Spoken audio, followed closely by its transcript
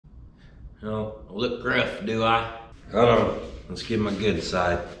Oh, I look gruff, do I? Hold on, let's get my good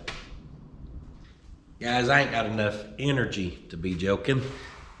side. Guys, I ain't got enough energy to be joking.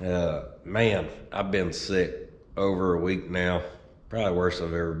 Man, I've been sick over a week now. Probably worst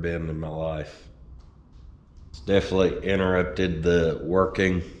I've ever been in my life. It's definitely interrupted the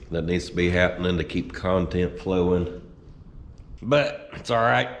working that needs to be happening to keep content flowing. But it's all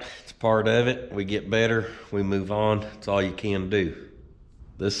right, it's part of it. We get better, we move on, it's all you can do.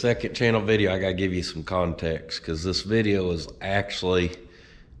 This second channel video, I gotta give you some context, because this video is actually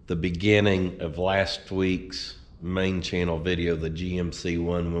the beginning of last week's main channel video, the GMC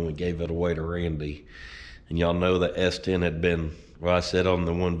one, when we gave it away to Randy. And y'all know the S10 had been, well, I said on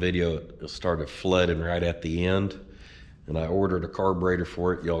the one video, it started flooding right at the end. And I ordered a carburetor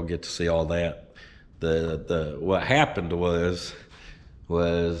for it. Y'all get to see all that. What happened was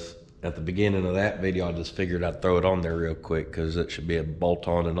at the beginning of that video, I just figured I'd throw it on there real quick because it should be a bolt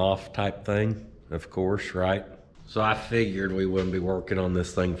on and off type thing, of course, right? So I figured we wouldn't be working on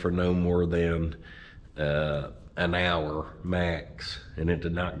this thing for no more than an hour max, and it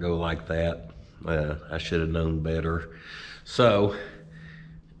did not go like that. I should have known better. So,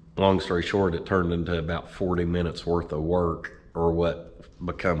 long story short, it turned into about 40 minutes worth of work, or what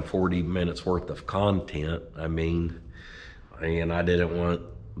become 40 minutes worth of content, I mean, and I didn't want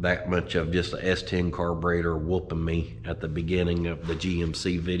that much of just a S10 carburetor whooping me at the beginning of the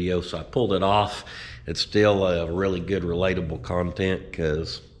GMC video, so I pulled it off. It's still a really good relatable content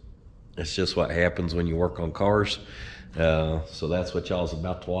because it's just what happens when you work on cars. So that's what y'all's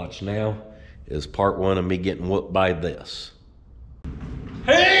about to watch now, is part one of me getting whooped by this.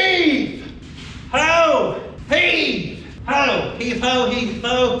 Heave! Ho! Heave! Ho! Heave ho, heave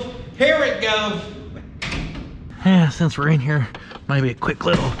ho! Here we go! Yeah, since we're in here, maybe a quick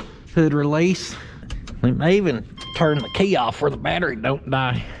little hood release. We may even turn the key off where the battery don't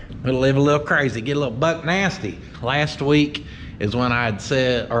die. We'll live a little crazy, get a little buck nasty. Last week is when I had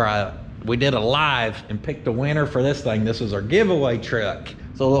said, we did a live and picked a winner for this thing. This was our giveaway truck.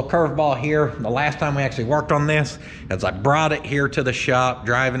 So a little curveball here. The last time we actually worked on this, as I brought it here to the shop,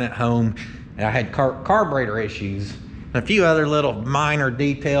 driving it home, and I had carburetor issues and a few other little minor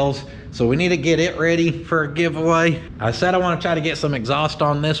details. So we need to get it ready for a giveaway. I said I want to try to get some exhaust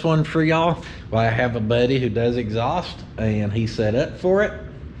on this one for y'all. Well, I have a buddy who does exhaust, and he set up for it.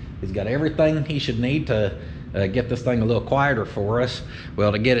 He's got everything he should need to get this thing a little quieter for us.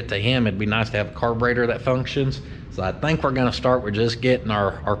 Well, to get it to him, it'd be nice to have a carburetor that functions. So I think we're gonna start with just getting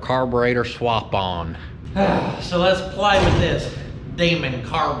our carburetor swap on. So let's play with this demon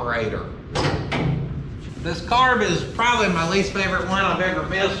carburetor. This carb is probably my least favorite one I've ever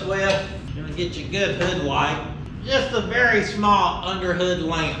messed with. Gonna get you good hood light. Just a very small under hood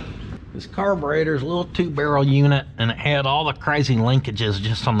lamp. This carburetor is a little 2-barrel unit, and it had all the crazy linkages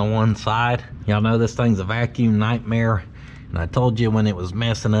just on the one side. Y'all know this thing's a vacuum nightmare. And I told you when it was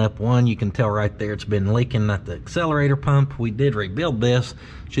messing up, one, you can tell right there it's been leaking at the accelerator pump. We did rebuild this.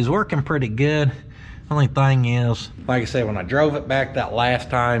 She's working pretty good. Only thing is, like I said, when I drove it back that last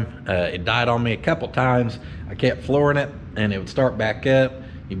time, it died on me a couple times. I kept flooring it and it would start back up.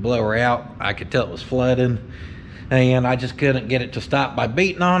 You blow her out, I could tell it was flooding. And I just couldn't get it to stop. By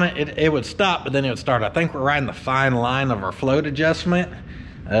beating on it, it would stop, but then it would start. I think we're right in the fine line of our float adjustment.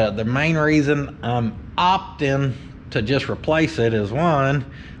 The main reason I'm opting to just replace it is, one,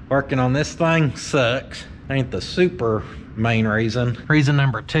 working on this thing sucks. Ain't the super main reason. Reason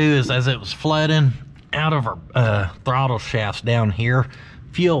number two is, as it was flooding out of our throttle shafts down here,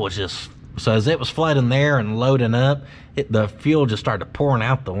 fuel was just, so as it was flooding there and loading up, the fuel just started pouring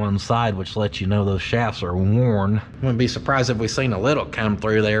out the one side, which lets you know those shafts are worn. I wouldn't be surprised if we seen a little come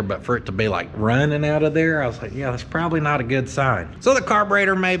through there, but for it to be like running out of there, I was like, yeah, that's probably not a good sign. So the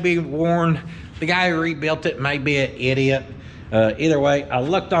carburetor may be worn. The guy who rebuilt it may be an idiot. Either way, I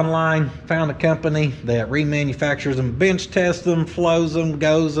looked online, found a company that remanufactures them, bench tests them, flows them,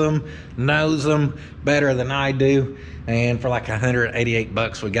 goes them, knows them better than I do. And for like 188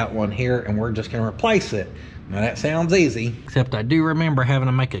 bucks, we got one here, and we're just gonna replace it. Now that sounds easy, except I do remember having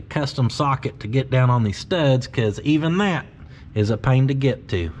to make a custom socket to get down on these studs, because even that is a pain to get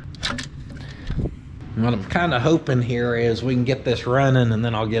to. What I'm kind of hoping here is we can get this running, and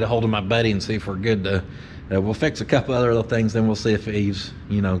then I'll get a hold of my buddy and see if we're good to, we'll fix a couple other little things, then we'll see if he's,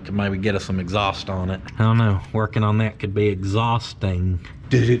 you know, can maybe get us some exhaust on it. I don't know, working on that could be exhausting.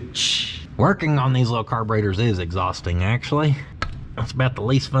 Working on these little carburetors is exhausting, actually. That's about the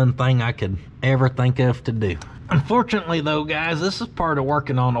least fun thing I could ever think of to do. Unfortunately though, guys, this is part of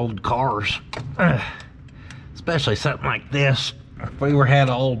working on old cars. Especially something like this. If we had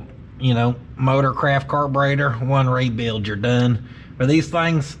an old, you know, Motorcraft carburetor, one rebuild, you're done. But these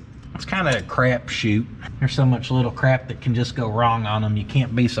things, It's kind of a crapshoot. There's so much little crap that can just go wrong on them. You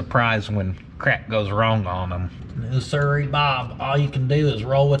can't be surprised when crap goes wrong on them. No siree, Bob. All you can do is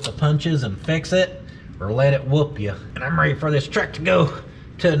roll with the punches and fix it, or let it whoop you. And I'm ready for this truck to go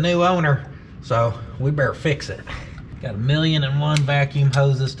to a new owner, so we better fix it. Got 1,000,001 vacuum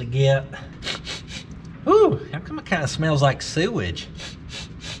hoses to get. Ooh, how come it kind of smells like sewage?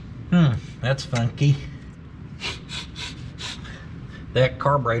 That's funky. That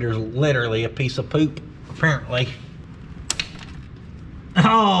carburetor's literally a piece of poop, apparently.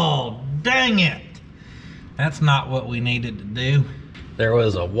 Oh, dang it. That's not what we needed to do. There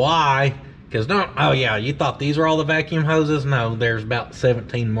was a Y, because oh yeah, you thought these were all the vacuum hoses? No, there's about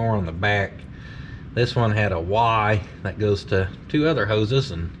 17 more on the back. This one had a Y that goes to 2 other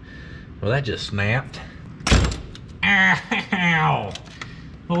hoses, and well, that just snapped. Ow!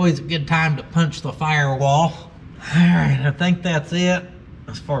 Always a good time to punch the firewall. Alright, I think that's it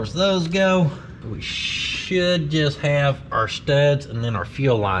as far as those go. We should just have our studs and then our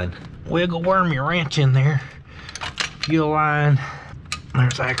fuel line. Wiggle worm your wrench in there. Fuel line.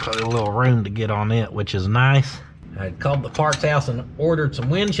 There's actually a little room to get on it, which is nice. I called the parts house and ordered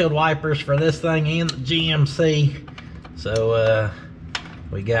some windshield wipers for this thing and the GMC. So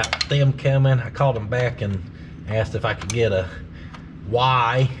we got them coming. I called them back and asked if I could get a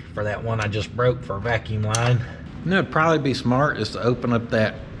Y for that one I just broke for a vacuum line. And it'd probably be smart is to open up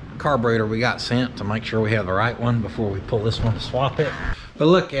that carburetor we got sent to make sure we have the right one before we pull this one to swap it. But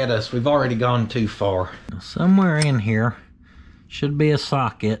look at us, we've already gone too far. Somewhere in here should be a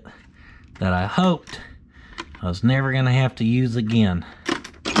socket that I hoped I was never gonna have to use again.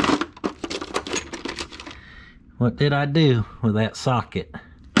 What did I do with that socket?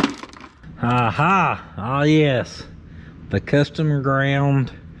 Aha! Oh yes, the custom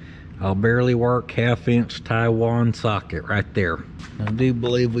ground, I'll barely work 1/2" Taiwan socket right there. I do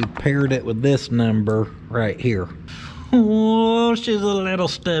believe we paired it with this number right here. Oh, she's a little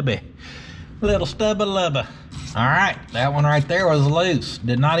stubby. Little stubba lubba. All right, that one right there was loose.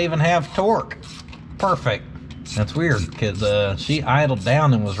 Did not even have torque. Perfect. That's weird, because she idled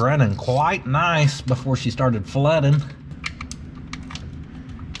down and was running quite nice before she started flooding.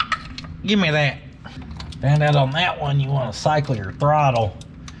 Give me that. Found out on that one you want to cycle your throttle.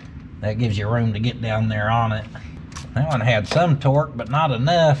 That gives you room to get down there on it. That one had some torque, but not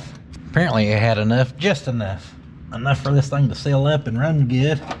enough. Apparently it had enough, just enough. Enough for this thing to seal up and run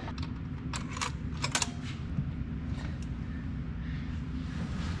good.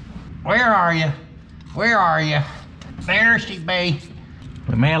 Where are you? Where are you? There she be.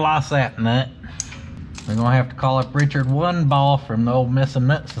 We may have lost that nut. We're gonna have to call up Richard One Ball from the old Missing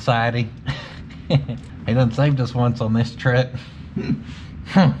Nut Society. He done saved us once on this truck.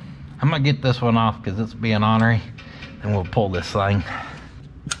 I'm gonna get this one off because it's being ornery, and we'll pull this thing.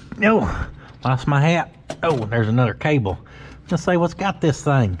 No, lost my hat. Oh, there's another cable. Let's say what's got this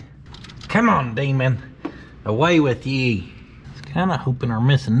thing. Come on, demon. Away with ye. Kind of hoping our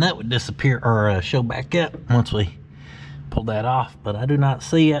missing nut would disappear or show back up once we pull that off, but I do not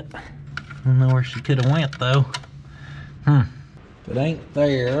see it. I don't know where she could have went though. If it ain't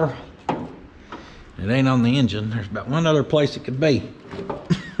there, it ain't on the engine. There's about one other place it could be.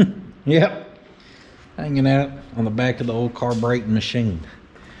 Yep, hanging out on the back of the old carbureting machine.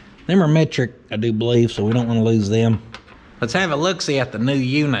 Them are metric, I do believe, so we don't want to lose them. Let's have a look-see at the new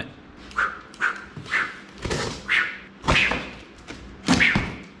unit.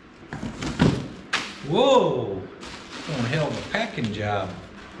 Whoa, one hell of a packing job.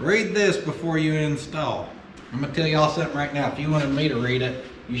 Read this before you install. I'm gonna tell y'all something right now. If you wanted me to read it,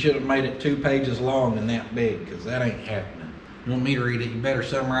 you should have made it 2 pages long and that big, because that ain't happening. You want me to read it, you better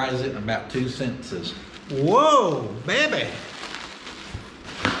summarize it in about 2 sentences. Whoa, baby.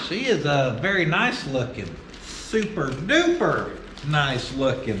 She is very nice looking. Super duper nice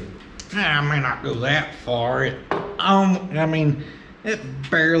looking. I may not go that far. I mean, it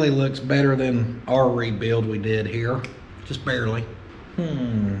barely looks better than our rebuild we did here. Just barely.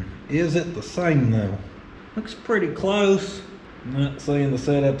 Is it the same though? Looks pretty close. I'm not saying the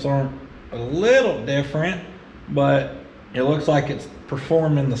setups aren't a little different, but it looks like it's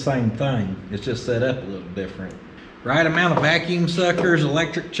performing the same thing. It's just set up a little different. Right amount of vacuum suckers,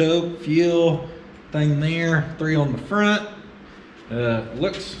 electric choke, fuel thing there, 3 on the front.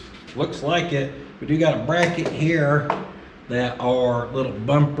 Looks like it. We do got a bracket here that are little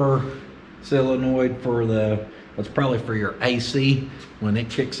bumper solenoid for that's probably for your AC. When it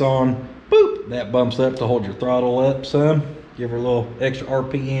kicks on, boop, that bumps up to hold your throttle up some. Give her a little extra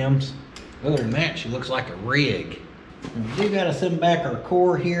RPMs. Other than that, she looks like a rig. We do gotta send back our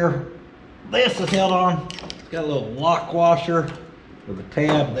core here. This is held on. It's got a little lock washer with a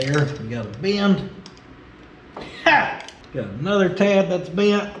tab there. We got a bend. Ha! Got another tab that's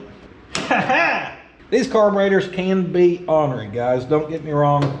bent. Ha ha! These carburetors can be ornery, guys. Don't get me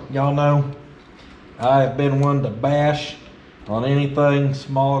wrong. Y'all know I have been one to bash on anything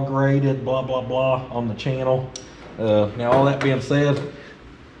small graded, blah, blah, blah on the channel. Now, all that being said,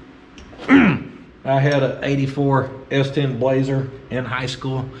 I had an 84 S10 Blazer in high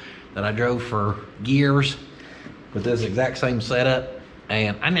school that I drove for years with this exact same setup,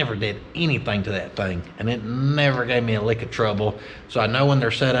 and I never did anything to that thing, and it never gave me a lick of trouble. So I know when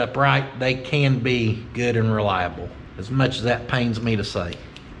they're set up right, they can be good and reliable, as much as that pains me to say.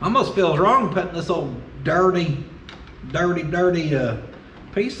 Almost feels wrong putting this old dirty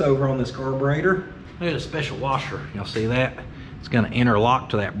piece over on this carburetor. Look at a special washer. Y'all see that? It's going to interlock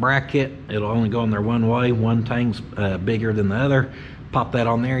to that bracket. It'll only go in there one way. One thing's bigger than the other. Pop that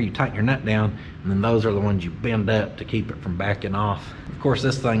on there, you tighten your nut down, and then those are the ones you bend up to keep it from backing off. Of course,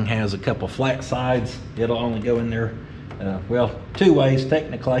 this thing has a couple flat sides. It'll only go in there, well, two ways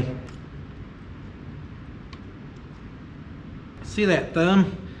technically. See that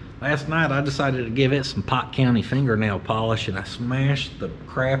thumb? Last night I decided to give it some Pot County fingernail polish, and I smashed the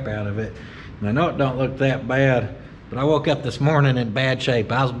crap out of it. And I know it don't look that bad, but I woke up this morning in bad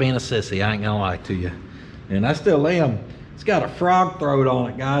shape. I was being a sissy, I ain't gonna lie to you. And I still am. It's got a frog throat on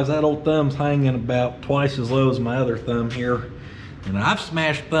it, guys. That old thumb's hanging about twice as low as my other thumb here. And I've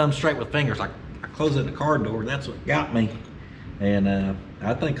smashed thumbs straight with fingers. I closed it in the car door, that's what got me. And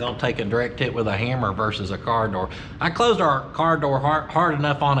I think I'll take a direct hit with a hammer versus a car door. I closed our car door hard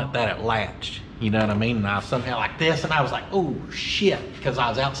enough on it that it latched. You know what I mean? And I was somehow like this, and I was like, oh shit, because I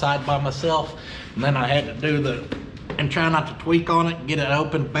was outside by myself. And then I had to do and try not to tweak on it and get it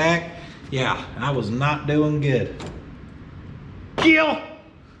opened back. Yeah, I was not doing good. Kill.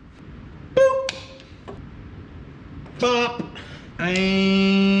 Boop. Bop.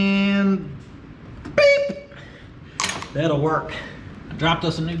 And beep. That'll work. I dropped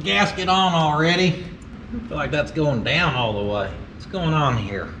us a new gasket on already. I feel like that's going down all the way. What's going on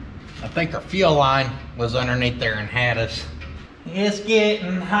here? I think our fuel line was underneath there and had us. It's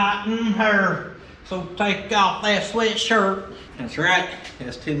getting hot in here, so take off that sweatshirt. That's right.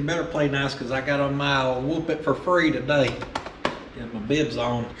 S10 better play nice, because I got on my whoop it for free today. Got my bibs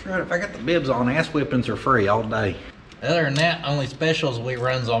on. That's right, if I got the bibs on, ass whippings are free all day. Other than that, only specials we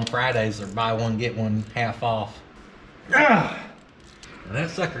runs on Fridays are buy one, get one half off. Ah! Now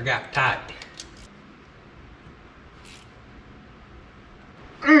that sucker got tight.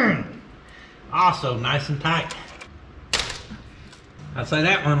 Also nice and tight. I'd say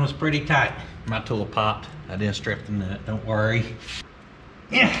that one was pretty tight. My tool popped. I didn't strip the nut, don't worry.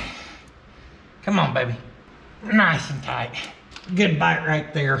 Yeah. Come on, baby. Nice and tight. Good bite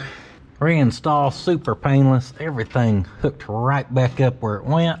right there. Reinstall, super painless. Everything hooked right back up where it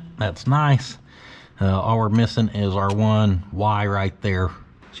went. That's nice. All we're missing is our one Y right there.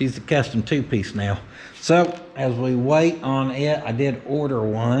 She's the custom two-piece now. So as we wait on it, I did order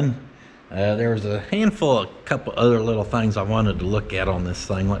one. There was a handful of couple other little things I wanted to look at on this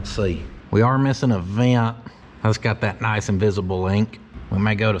thing. Let's see. We are missing a vent. That's got that nice invisible ink. We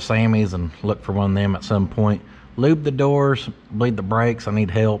may go to Sammy's and look for one of them at some point. Lube the doors, bleed the brakes, I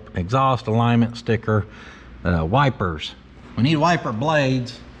need help. Exhaust alignment sticker, wipers. We need wiper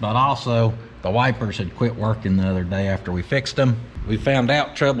blades, but also the wipers had quit working the other day after we fixed them. We found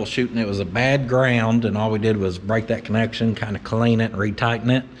out troubleshooting it was a bad ground, and all we did was break that connection, kind of clean it and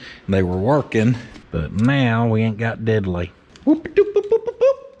retighten it, and they were working, but now we ain't got diddly. Whoop, doop, boop, boop, boop,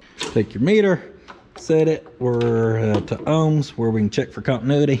 boop. Take your meter, set it to ohms where we can check for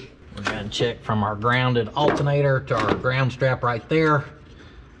continuity. We're gonna check from our grounded alternator to our ground strap right there,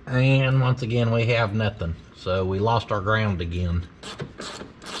 and once again we have nothing, so we lost our ground again.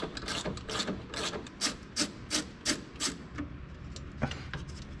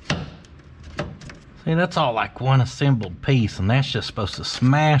 See, that's all like one assembled piece, and that's just supposed to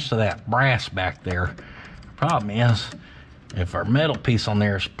smash to that brass back there. The problem is, if our metal piece on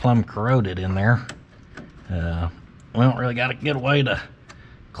there is plumb corroded in there, we don't really got a good way to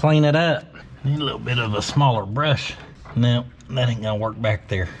clean it up. Need a little bit of a smaller brush. No, that ain't gonna work back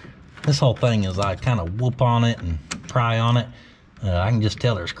there. This whole thing is I kind of whoop on it and pry on it. I can just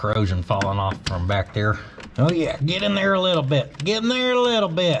tell there's corrosion falling off from back there. Oh yeah, get in there a little bit. Get in there a little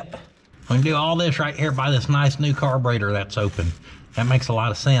bit. We can do all this right here by this nice new carburetor that's open. That makes a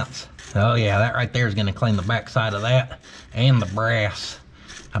lot of sense. Oh yeah, that right there is gonna clean the back side of that and the brass.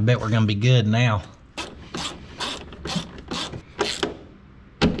 I bet we're gonna be good now.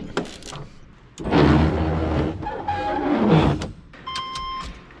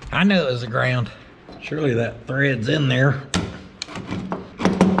 I knew it was the ground. Surely that thread's in there.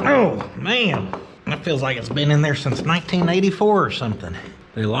 Oh, man. That feels like it's been in there since 1984 or something.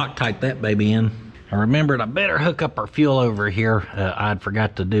 They Loctite that baby in. I remembered I better hook up our fuel over here. I'd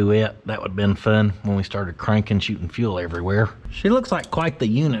forgot to do it. That would have been fun when we started cranking, shooting fuel everywhere. She looks like quite the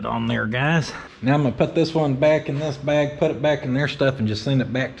unit on there, guys. Now I'm gonna put this one back in this bag, put it back in their stuff, and just send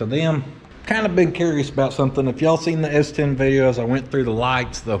it back to them. Kind of been curious about something. If y'all seen the S10 videos, I went through the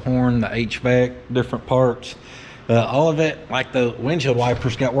lights, the horn, the HVAC, different parts. All of it, like the windshield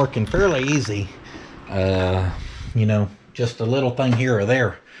wipers, got working fairly easy. You know, just a little thing here or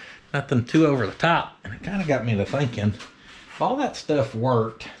there. Nothing too over the top. And it kind of got me to thinking, if all that stuff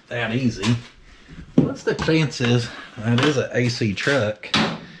worked that easy, what's the chances that is an AC truck?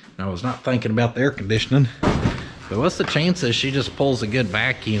 I was not thinking about the air conditioning, but what's the chances she just pulls a good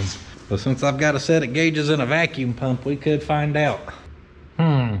vacuum? But since I've got a set of gauges and a vacuum pump, we could find out.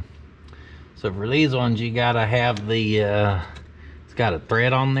 So for these ones, you gotta have the, it's got a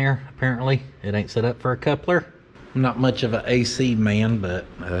thread on there, apparently. It ain't set up for a coupler. I'm not much of an AC man, but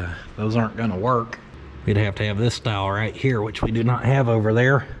those aren't gonna work. We'd have to have this style right here, which we do not have over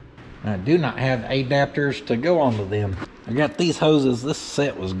there. I do not have adapters to go onto them. I got these hoses. This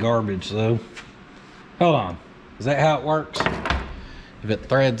set was garbage though. Hold on, is that how it works? If it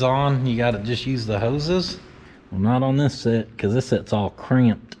threads on, you gotta just use the hoses? Well, not on this set, because this set's all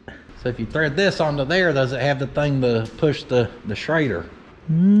cramped. So if you thread this onto there, does it have the thing to push the Schrader?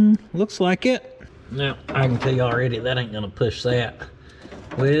 Looks like it. Now, I can tell you already that ain't gonna push that.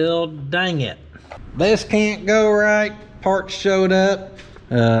 Well, dang it. This can't go right. Parts showed up.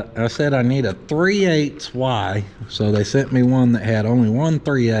 I said I need a 3/8 Y. So they sent me one that had only one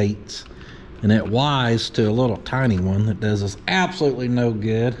 3/8. And it Y's to a little tiny one that does us absolutely no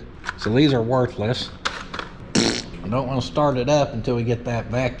good. So these are worthless. You don't want to start it up until we get that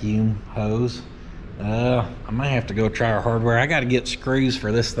vacuum hose. I might have to go try our hardware. I gotta get screws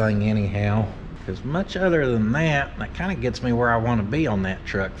for this thing anyhow. Because much other than that, that kind of gets me where I want to be on that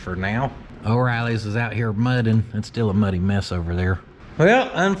truck for now. O'Reilly's is out here mudding. It's still a muddy mess over there. Well,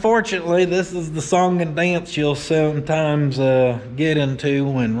 unfortunately, this is the song and dance you'll sometimes get into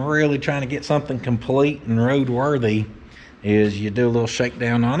when really trying to get something complete and roadworthy. Is you do a little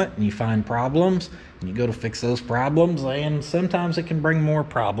shakedown on it and you find problems and you go to fix those problems, and sometimes it can bring more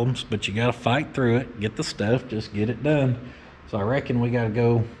problems, but you got to fight through it, get the stuff, just get it done. So I reckon we got to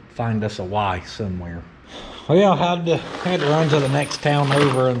go find us a Y somewhere. Well, had to run to the next town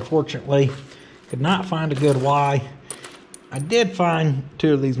over. Unfortunately, could not find a good Y. I did find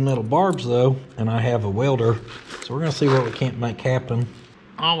 2 of these metal barbs though, and I have a welder, so we're gonna see what we can't make happen.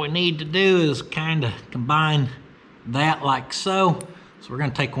 All we need to do is kind of combine that like so. So we're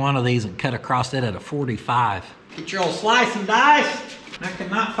gonna take one of these and cut across it at a 45. Get your old slice and dice. I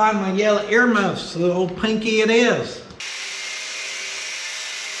cannot find my yellow earmuffs, so the old pinky it is.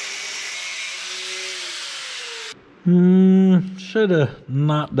 Should have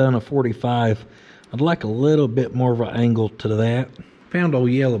not done a 45. I'd like a little bit more of an angle to that. Found old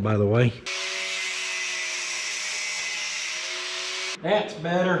yellow, by the way. That's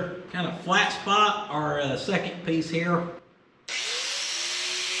better. Kind of flat spot, our second piece here.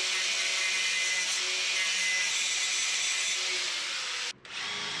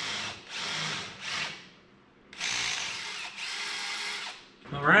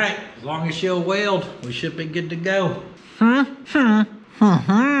 All right, as long as she'll weld, we should be good to go.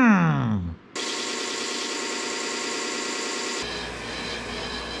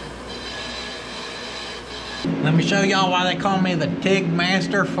 Let me show y'all why they call me the TIG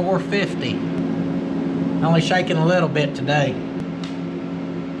Master 450. Only shaking a little bit today.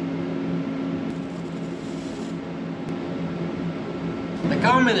 They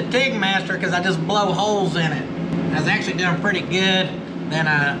call me the TIG Master because I just blow holes in it. I was actually doing pretty good. Then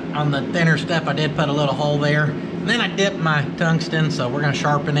on the thinner stuff, I did put a little hole there. And then I dipped my tungsten, so we're gonna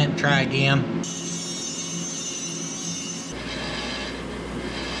sharpen it and try again.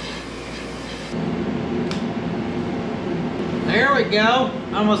 There we go.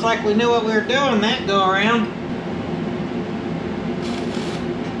 Almost like we knew what we were doing that go around.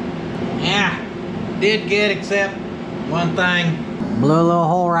 Yeah, did good except one thing. Blew a little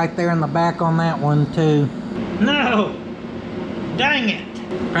hole right there in the back on that one too. No! Dang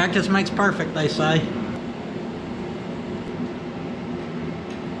it! Practice makes perfect, they say.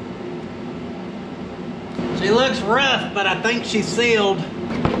 She looks rough, but I think she's sealed.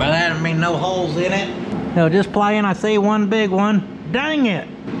 By that I mean no holes in it. No, just playing, I see one big one. Dang it!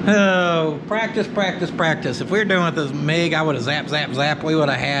 Oh, practice, practice, practice. If we were doing it with this MIG, I would have zap, zap, zap. We would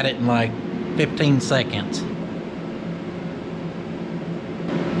have had it in like 15 seconds.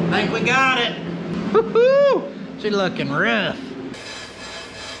 I think we got it. Woohoo! She's looking rough.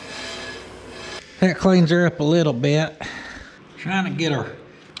 That cleans her up a little bit. Trying to get her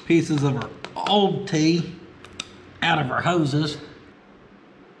pieces of her old tea out of her hoses.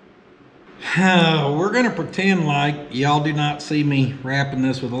 We're gonna pretend like y'all do not see me wrapping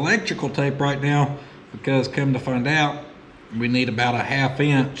this with electrical tape right now, because come to find out, we need about a 1/2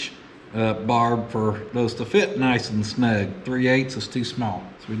 inch barb for those to fit nice and snug. 3/8 is too small.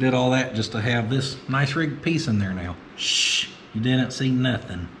 So we did all that just to have this nice rigged piece in there now. Shh, you didn't see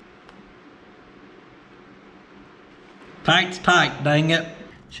nothing. Tight's tight, dang it.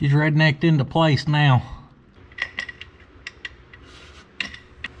 She's rednecked into place now.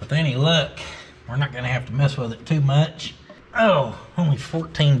 With any luck, we're not gonna have to mess with it too much. Oh, only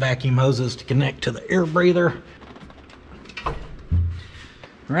 14 vacuum hoses to connect to the air breather. All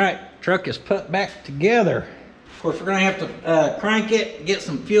right, truck is put back together. Of course, we're gonna have to crank it, get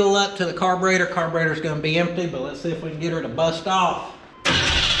some fuel up to the carburetor. Carburetor's gonna be empty, but let's see if we can get her to bust off.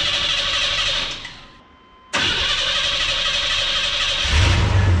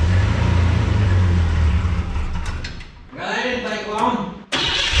 Well, that didn't take long.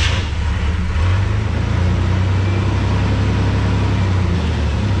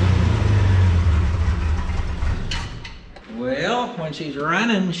 Well, when she's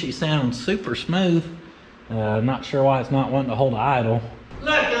running, she sounds super smooth. Not sure why it's not wanting to hold idle.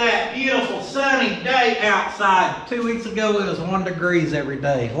 Look at that beautiful sunny day outside. 2 weeks ago, it was 1 degrees every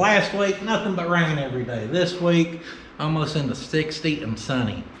day. Last week, nothing but rain every day. This week, almost into 60 and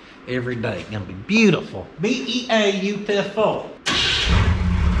sunny every day. Gonna be beautiful. beautiful.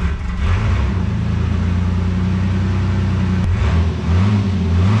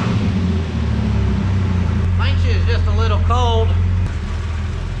 I think she was just a little cold.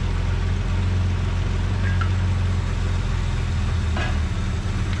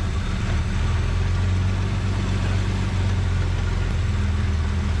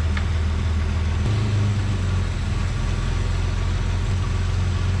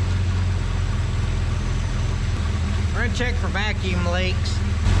 We're gonna check for vacuum leaks.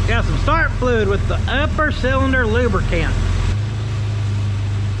 Got some start fluid with the upper cylinder lubricant.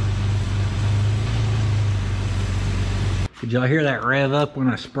 Did y'all hear that rev up when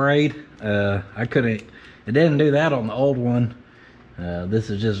I sprayed? I couldn't, it didn't do that on the old one.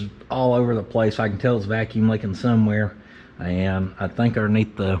 This is just all over the place. I can tell it's vacuum leaking somewhere. And I think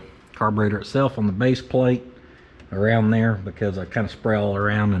underneath the carburetor itself on the base plate around there, because I kind of spray all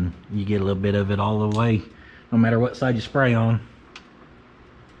around and you get a little bit of it all the way, no matter what side you spray on.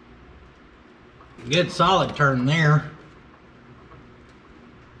 Good solid turn there.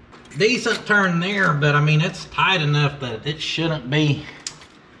 Decent turn there, but I mean, it's tight enough that it shouldn't be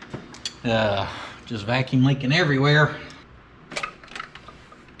just vacuum leaking everywhere.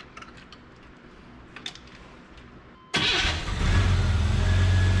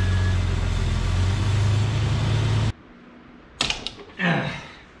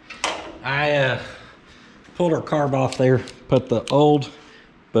 I pulled our carb off there, put the old,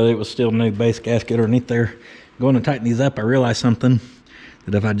 but it was still new base gasket underneath there. Going to tighten these up, I realized something,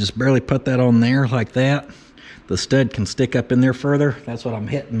 that if I just barely put that on there like that, the stud can stick up in there further. That's what I'm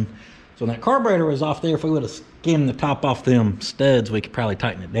hitting. So when that carburetor was off there, if we would have skimmed the top off them studs, we could probably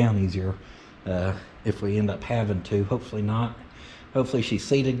tighten it down easier if we end up having to. Hopefully not. Hopefully she's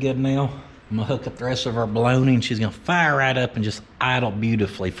seated good now. I'm gonna hook up the rest of our baloney and she's gonna fire right up and just idle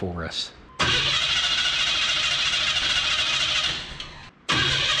beautifully for us.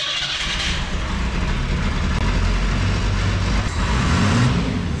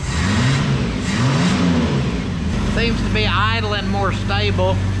 Seems to be idling more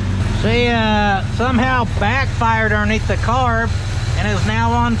stable. She somehow backfired underneath the carb and is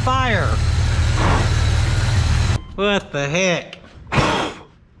now on fire. What the heck?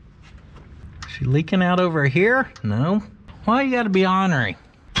 Is she leaking out over here? No. Why you gotta be ornery?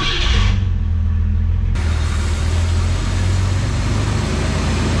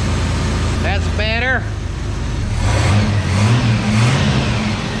 That's better.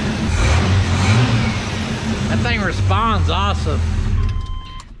 That thing responds awesome.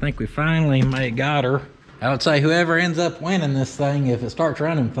 I think we finally may have got her. I would say whoever ends up winning this thing, if it starts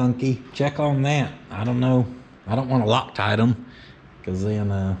running funky, check on that. I don't know. I don't want to Loctite them, because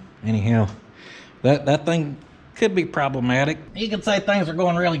then, anyhow, that thing could be problematic. You could say things are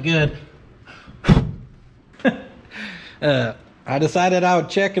going really good. I decided I would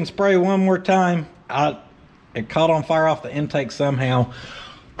check and spray one more time. It caught on fire off the intake somehow.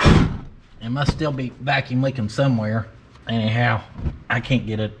 It must still be vacuum leaking somewhere. Anyhow, I can't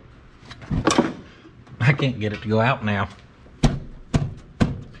get it to go out now.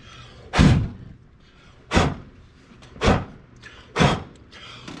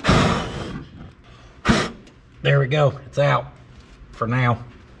 there we go. It's out for now.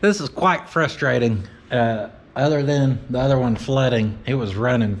 This is quite frustrating. Other than the other one flooding, it was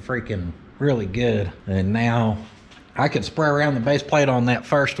running freaking really good. And now I could spray around the base plate on that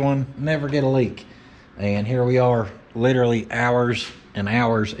first one, never get a leak. And here we are, literally hours and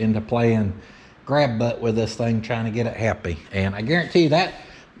hours into playing grab butt with this thing, trying to get it happy. And I guarantee you that,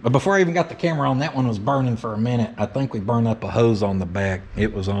 but before I even got the camera on, that one was burning for a minute. I think we burned up a hose on the back.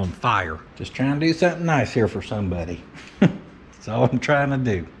 It was on fire. Just trying to do something nice here for somebody. That's all I'm trying to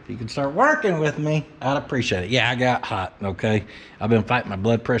do. If you can start working with me, I'd appreciate it. Yeah, I got hot, okay? I've been fighting my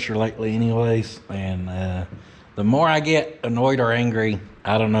blood pressure lately anyways, and the more I get annoyed or angry,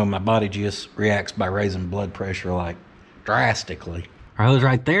 I don't know, my body just reacts by raising blood pressure like drastically. Our hose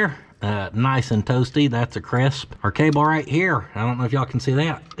right there, nice and toasty. That's a crisp. Our cable right here, I don't know if y'all can see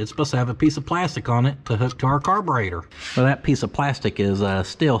that. It's supposed to have a piece of plastic on it to hook to our carburetor. Well, that piece of plastic is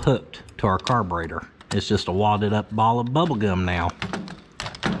still hooked to our carburetor. It's just a wadded up ball of bubble gum now.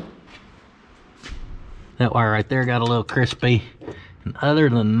 That wire right there got a little crispy. And other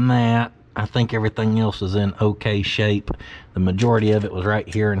than that, I think everything else is in okay shape. The majority of it was right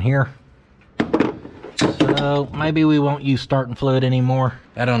here and here. So maybe we won't use starting fluid anymore.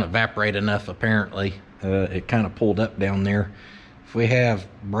 That don't evaporate enough apparently. It kind of pulled up down there. If we have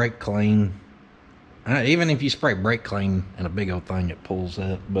brake clean, even if you spray brake clean in a big old thing, it pulls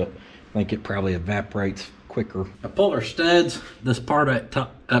up, but I think it probably evaporates quicker. I pulled our studs, this part up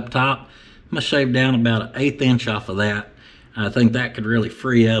top. I'm gonna shave down about 1/8 inch off of that. I think that could really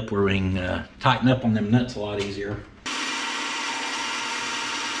free up where we can tighten up on them nuts a lot easier.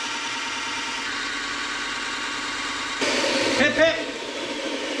 Hip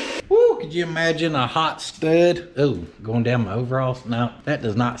hip! Woo, could you imagine a hot stud? Ooh, going down my overalls? No, that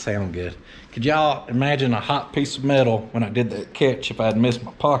does not sound good. Could y'all imagine a hot piece of metal when I did that catch if I had missed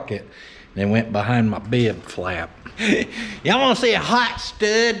my pocket and it went behind my bib flap? Y'all wanna see a hot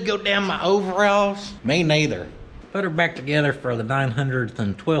stud go down my overalls? Me neither. Put her back together for the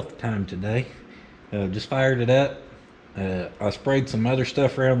 912th time today. Just fired it up. I sprayed some other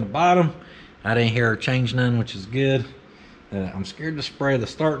stuff around the bottom. I didn't hear her change none, which is good. I'm scared to spray the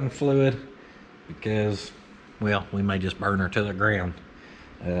starting fluid because, well, we may just burn her to the ground.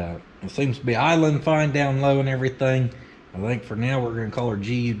 It seems to be idling fine down low and everything. I think for now we're gonna call her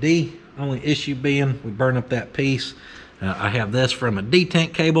GUD. Only issue being we burn up that piece. I have this from a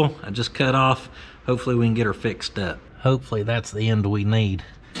detent cable I just cut off. Hopefully we can get her fixed up. Hopefully that's the end we need.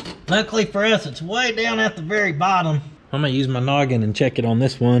 Luckily for us, it's way down at the very bottom. I'm gonna use my noggin and check it on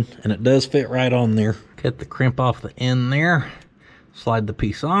this one, and it does fit right on there. Cut the crimp off the end there, slide the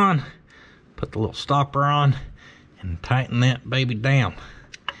piece on, put the little stopper on, and tighten that baby down.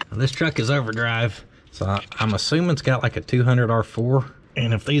 Now, this truck is overdrive, so I'm assuming it's got like a 200 R4,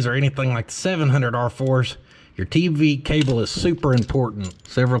 and if these are anything like the 700 R4s, your TV cable is super important.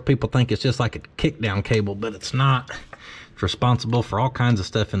 Several people think it's just like a kickdown cable, but it's not. It's responsible for all kinds of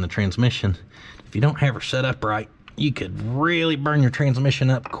stuff in the transmission. If you don't have her set up right, you could really burn your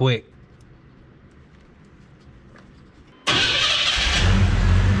transmission up quick.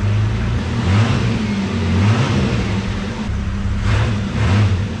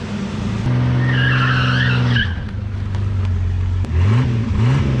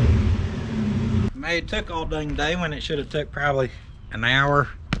 It took all dang day when it should have took probably an hour,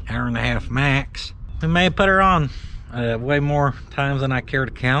 hour and a half max. We may have put her on way more times than I care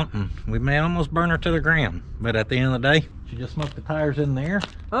to count, and we may almost burn her to the ground. But at the end of the day, she just smoked the tires in there.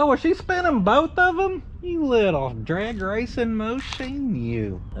 Oh, was she spinning both of them? You little drag racing machine,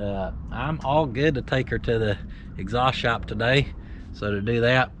 you. I'm all good to take her to the exhaust shop today. So to do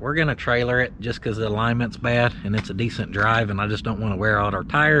that, we're gonna trailer it just because the alignment's bad and it's a decent drive, and I just don't want to wear out our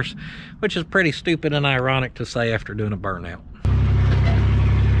tires, which is pretty stupid and ironic to say after doing a burnout.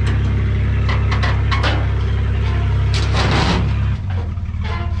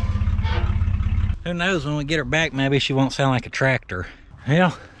 Who knows, when we get her back, maybe she won't sound like a tractor.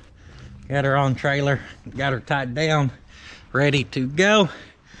 Well, got her on trailer, got her tied down, ready to go.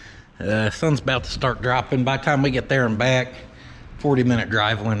 Sun's about to start dropping. By the time we get there and back, 40-minute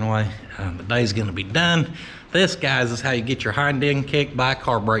drive one way. The day's gonna be done. This, guys, is how you get your hind end kicked by a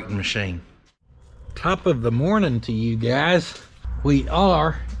carbureting machine. Top of the morning to you guys. We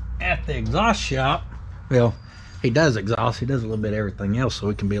are at the exhaust shop. Well, he does exhaust. He does a little bit of everything else, so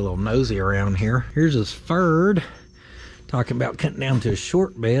we can be a little nosy around here. Here's his Ford. Talking about cutting down to a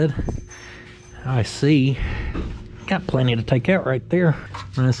short bed. I see. Got plenty to take out right there.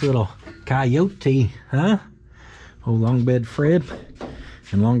 Nice little coyote, huh? Oh, long bed Fred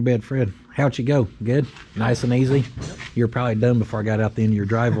and long bed Fred. How'd you go? Good? Nice and easy? You're probably done before I got out the end of your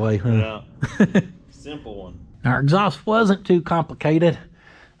driveway, huh? Yeah. Simple one. Our exhaust wasn't too complicated.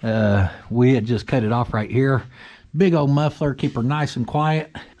 We had just cut it off right here. Big old muffler, keep her nice and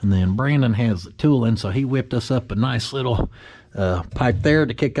quiet. And then Brandon has the tooling, so he whipped us up a nice little pipe there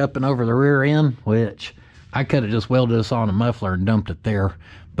to kick up and over the rear end, which I could have just welded us on a muffler and dumped it there.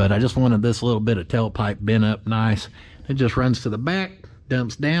 But I just wanted this little bit of tailpipe bent up nice. It just runs to the back,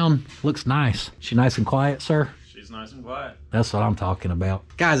 dumps down, looks nice. She nice and quiet, sir? She's nice and quiet. That's what I'm talking about.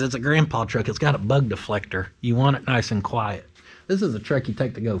 Guys, it's a grandpa truck. It's got a bug deflector. You want it nice and quiet. This is a truck you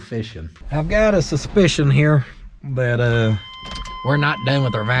take to go fishing. I've got a suspicion here that we're not done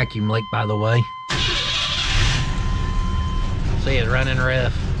with our vacuum leak, by the way. See, it's running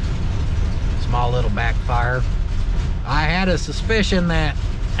rough. Small little backfire. I had a suspicion that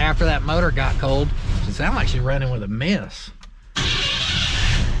after that motor got cold, it sounded like she's running with a miss.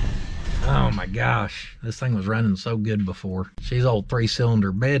 Oh my gosh, this thing was running so good before. She's old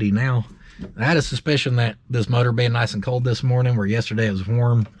 3-cylinder Betty now. I had a suspicion that this motor being nice and cold this morning, where yesterday it was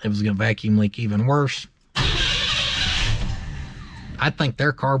warm, it was gonna vacuum leak even worse. I think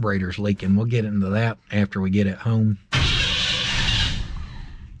their carburetor's leaking. We'll get into that after we get it home.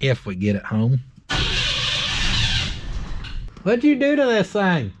 If we get it home. What'd you do to this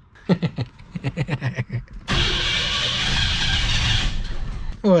thing?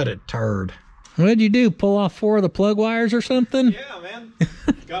 What a turd. What'd you do? Pull off 4 of the plug wires or something? Yeah, man.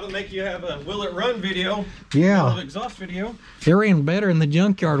 Gotta make you have a will it run video. Yeah. Exhaust video. It ran better in the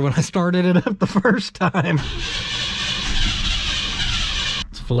junkyard when I started it up the first time.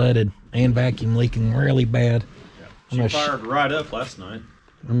 It's flooded and vacuum leaking really bad. Yeah. She fired right up last night.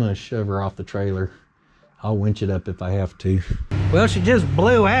 I'm gonna shove her off the trailer. I'll winch it up if I have to. Well, she just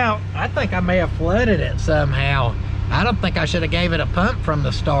blew out. I think I may have flooded it somehow. I don't think I should have gave it a pump from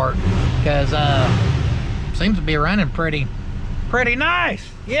the start, because seems to be running pretty nice.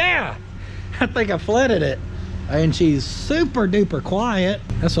 Yeah, I think I flooded it. And she's super duper quiet.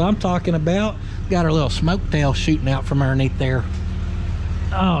 That's what I'm talking about. Got her little smoke tail shooting out from underneath there.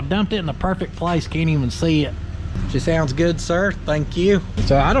 Oh, dumped it in the perfect place. Can't even see it. She sounds good, sir. Thank you.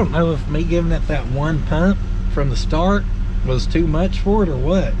 So I don't know if me giving it that one pump from the start was too much for it or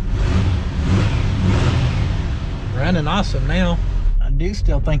what. Running awesome now. I do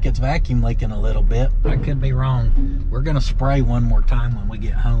still think it's vacuum leaking a little bit. I could be wrong. We're gonna spray one more time when we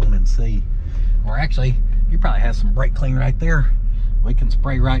get home and see. Or actually, you probably have some brake clean right there. We can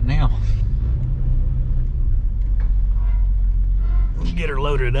spray right now. Get her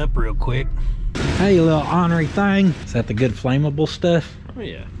loaded up real quick. Hey, you little ornery thing. Is that the good flammable stuff? Oh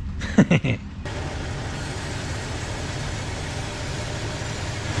yeah.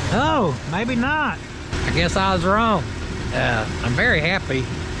 Oh, maybe not. I guess I was wrong. I'm very happy.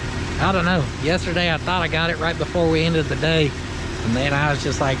 I don't know. Yesterday I thought I got it right before we ended the day. And then I was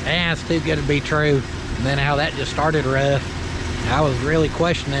just like, it's too good to be true. And then how that just started rough. I was really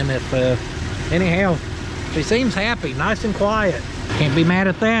questioning if, anyhow, she seems happy, nice and quiet. Can't be mad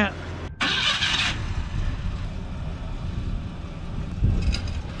at that.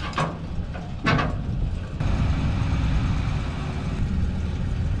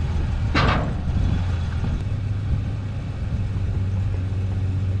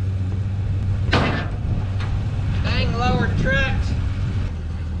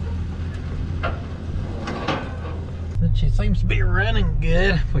 She seems to be running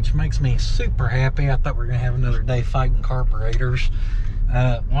good, which makes me super happy. I thought we were gonna have another day fighting carburetors.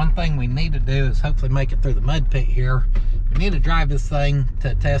 One thing we need to do is hopefully make it through the mud pit here. We need to drive this thing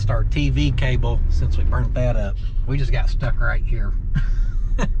to test our TV cable since we burnt that up. We just got stuck right here.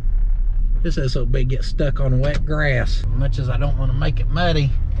 This SOB gets stuck on wet grass. As much as I don't want to make it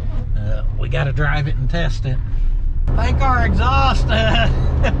muddy, we got to drive it and test it. I think our exhaust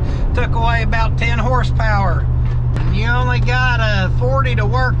took away about 10 horsepower. And you only got 40 to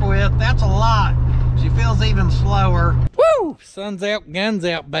work with. That's a lot. She feels even slower. Woo! Sun's out, guns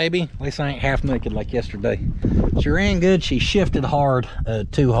out, baby. At least I ain't half naked like yesterday. She ran good. She shifted hard,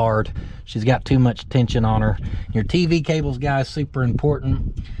 too hard. She's got too much tension on her. Your TV cables, guys, super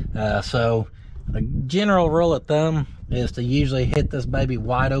important. So the general rule of thumb is to usually hit this baby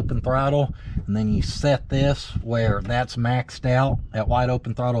wide open throttle, and then you set this where that's maxed out at wide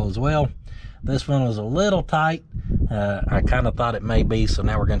open throttle as well. This one was a little tight. I kind of thought it may be, so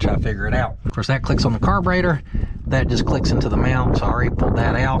now we're gonna try to figure it out. Of course, that clicks on the carburetor. That just clicks into the mount, so I already pulled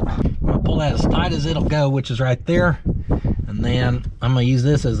that out. I'm gonna pull that as tight as it'll go, which is right there. And then I'm gonna use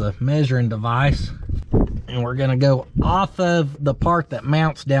this as a measuring device. And we're gonna go off of the part that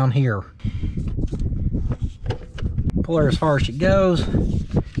mounts down here. Pull her as far as she goes.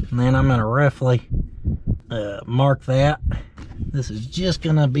 And then I'm gonna roughly mark that This is just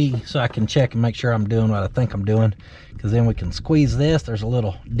gonna be so I can check and make sure I'm doing what I think I'm doing, because then we can squeeze this. There's a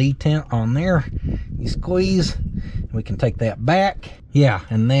little detent on there. You squeeze, and we can take that back. Yeah,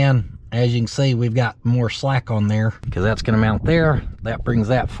 and then as you can see, we've got more slack on there because that's gonna mount there. That brings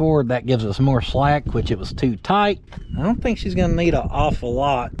that forward. That gives us more slack, which it was too tight. I don't think she's gonna need an awful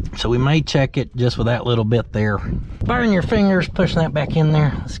lot. So we may check it just with that little bit there. Burn your fingers, push that back in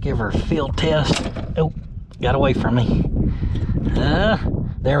there. Let's give her a field test. Oh, got away from me.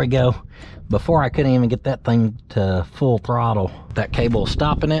 There we go. Before I couldn't even get that thing to full throttle. That cable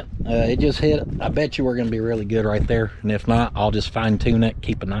stopping it. It just hit. I bet you we're going to be really good right there. And if not, I'll just fine tune it,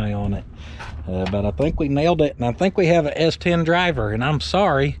 keep an eye on it. But I think we nailed it. And I think we have an S10 driver. And I'm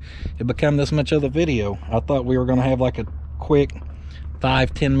sorry it became this much of the video. I thought we were going to have like a quick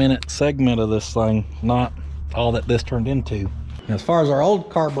 5-10 minute segment of this thing. Not all that this turned into. As far as our old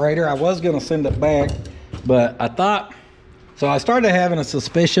carburetor, I was going to send it back. But I thought... So I started having a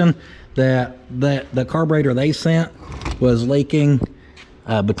suspicion that the carburetor they sent was leaking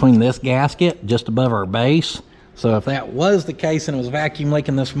between this gasket just above our base. So if that was the case and it was vacuum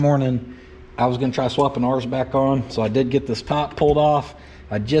leaking this morning, I was going to try swapping ours back on. So I did get this top pulled off.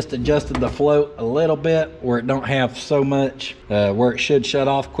 I just adjusted the float a little bit where it don't have so much, where it should shut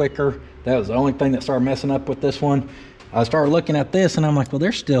off quicker. That was the only thing that started messing up with this one. I started looking at this and I'm like, well,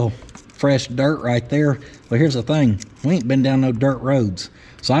 there's still fresh dirt right there. But here's the thing, we ain't been down no dirt roads.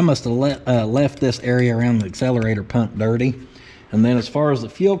 So I must have left this area around the accelerator pump dirty. And then as far as the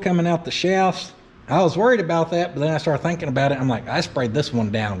fuel coming out the shafts, I was worried about that, but then I started thinking about it. I'm like, I sprayed this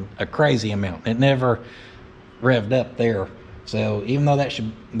one down a crazy amount. It never revved up there. So even though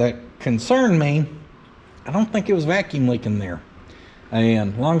that concerned me, I don't think it was vacuum leaking there.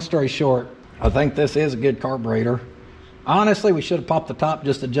 And long story short, I think this is a good carburetor. Honestly, we should have popped the top,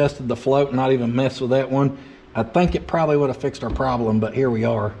 just adjusted the float, and not even messed with that one. I think it probably would have fixed our problem, but here we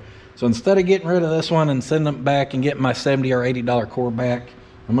are. So instead of getting rid of this one and sending it back and getting my $70 or $80 core back,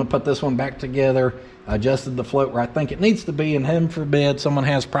 I'm gonna put this one back together. I adjusted the float where I think it needs to be, and heaven forbid someone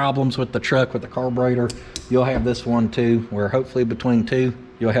has problems with the truck with the carburetor, you'll have this one too, where hopefully between two,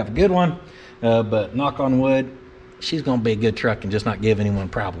 you'll have a good one. But knock on wood, she's gonna be a good truck and just not give anyone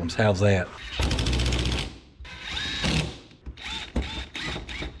problems. How's that?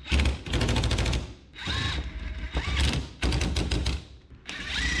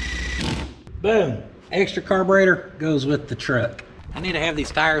 Boom, extra carburetor goes with the truck. I need to have these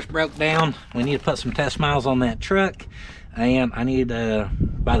tires broke down. We need to put some test miles on that truck. And I need to,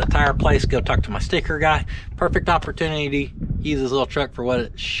 by the tire place, go talk to my sticker guy. Perfect opportunity to use this little truck for what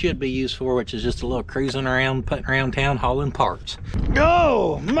it should be used for, which is just a little cruising around, putting around town, hauling parts.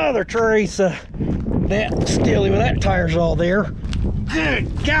 Oh, Mother Teresa. That Steely with that tire's all there.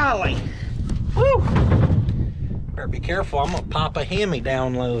 Good golly. Woo. Better be careful, I'm gonna pop a Hemi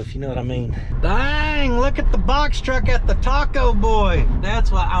down low, if you know what I mean. Dang, look at the box truck at the Taco Boy.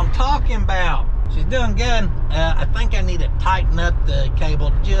 That's what I'm talking about. She's doing good. I think I need to tighten up the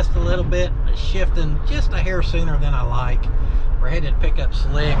cable just a little bit. It's shifting just a hair sooner than I like. We're headed to pick up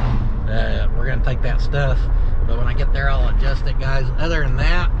Slick. We're gonna take that stuff. But when I get there, I'll adjust it, guys. Other than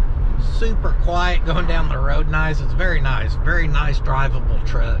that, super quiet going down the road. Nice, it's very nice drivable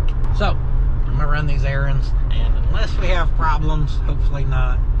truck. So, I'm gonna run these errands, and unless we have problems, hopefully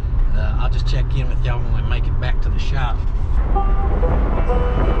not, I'll just check in with y'all when we make it back to the shop.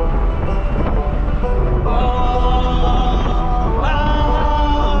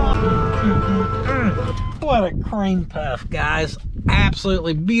 What a cream puff, guys.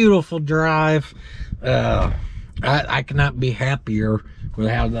 Absolutely beautiful drive. I cannot be happier with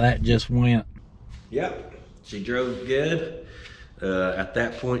how that just went. Yep, she drove good. At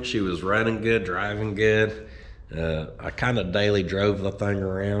that point, she was running good, driving good. I kind of daily drove the thing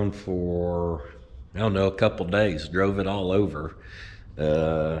around for, I don't know, a couple days. Drove it all over.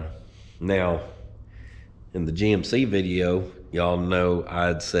 Now, in the GMC video, y'all know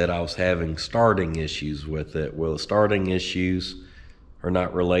I'd said I was having starting issues with it. Well, the starting issues are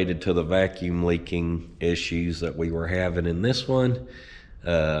not related to the vacuum leaking issues that we were having in this one.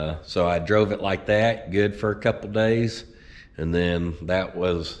 So I drove it like that, good for a couple days. And then that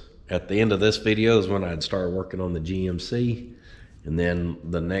was, at the end of this video is when I'd started working on the GMC. And then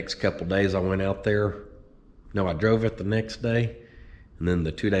the next couple days I went out there. No, I drove it the next day. And then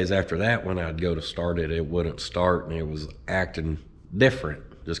the 2 days after that, when I'd go to start it, it wouldn't start and it was acting different,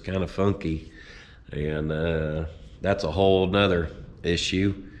 just kind of funky. And that's a whole nother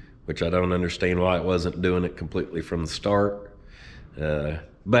issue, which I don't understand why it wasn't doing it completely from the start.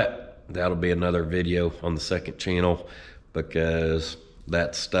 But that'll be another video on the second channel, because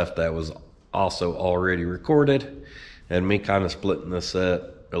that's stuff that was also already recorded. And me kind of splitting this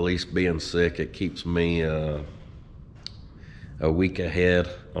up, at least being sick, it keeps me a week ahead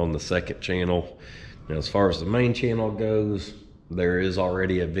on the second channel. Now, as far as the main channel goes, there is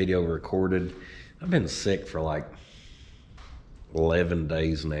already a video recorded. I've been sick for like 11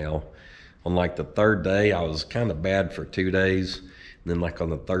 days now. On like the third day, I was kind of bad for 2 days. And then like on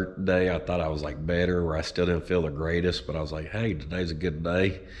the third day, I thought I was like better, where I still didn't feel the greatest, but I was like, hey, today's a good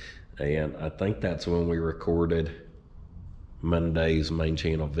day. And I think that's when we recorded Monday's main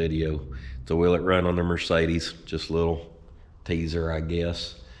channel video. So will it run on the Mercedes? Just a little teaser, I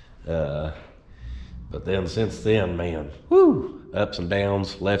guess. But then since then, man, whoo, ups and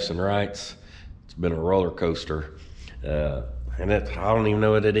downs, lefts and rights. It's been a roller coaster. And I don't even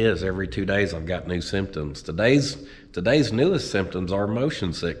know what it is. Every 2 days I've got new symptoms. Today's newest symptoms are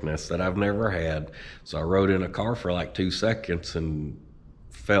motion sickness that I've never had. So I rode in a car for like 2 seconds and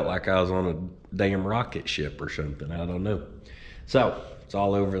felt like I was on a damn rocket ship or something. I don't know. So it's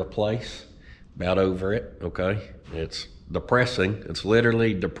all over the place. About over it, okay? It's depressing. It's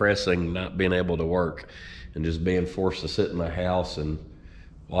literally depressing not being able to work and just being forced to sit in the house and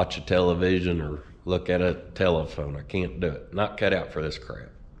watch a television or look at a telephone. I can't do it. Not cut out for this crap.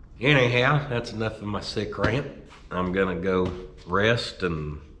 Anyhow, that's enough of my sick rant. I'm gonna go rest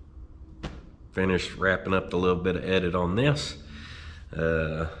and finish wrapping up the little bit of edit on this.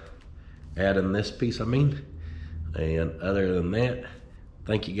 Adding this piece, I mean. And other than that,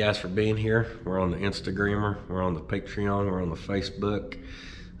 thank you guys for being here. We're on the Instagrammer, we're on the Patreon, we're on the Facebook.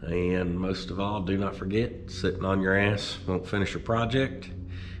 And most of all, do not forget, sitting on your ass won't finish a project.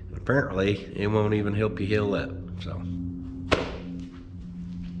 And apparently, it won't even help you heal up, so.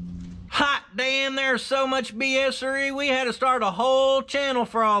 Hot damn, there's so much BSery, we had to start a whole channel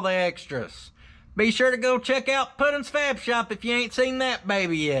for all the extras. Be sure to go check out Puddin's Fab Shop if you ain't seen that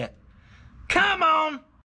baby yet. Come on!